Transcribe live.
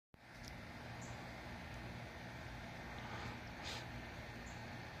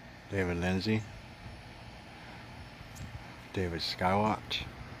David Lindsay, David SKYS.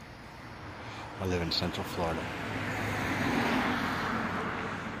 I live in Central Florida.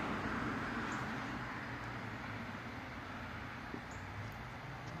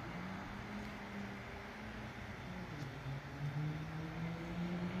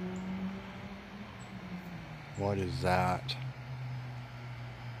 What is that?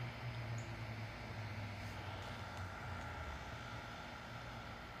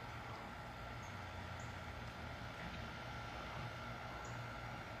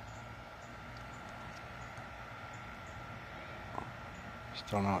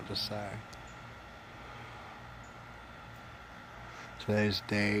 Still know what to say. Today's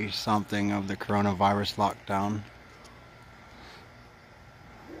day something of the coronavirus lockdown.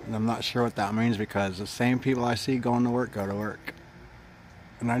 And I'm not sure what that means because the same people I see going to work go to work.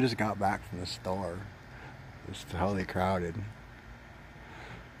 And I just got back from the store. It's totally crowded.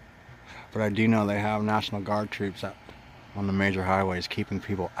 But I do know they have National Guard troops on the major highways keeping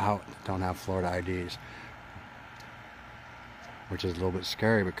people out that don't have Florida IDs. Which is a little bit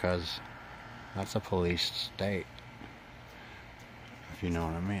scary because that's a police state, if you know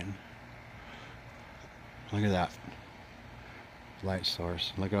what I mean. Look at that light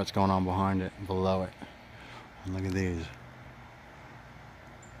source. Look at what's going on behind it, below it. And look at these.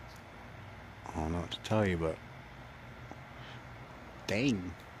 I don't know what to tell you, but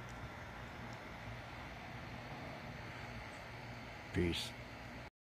dang. Peace.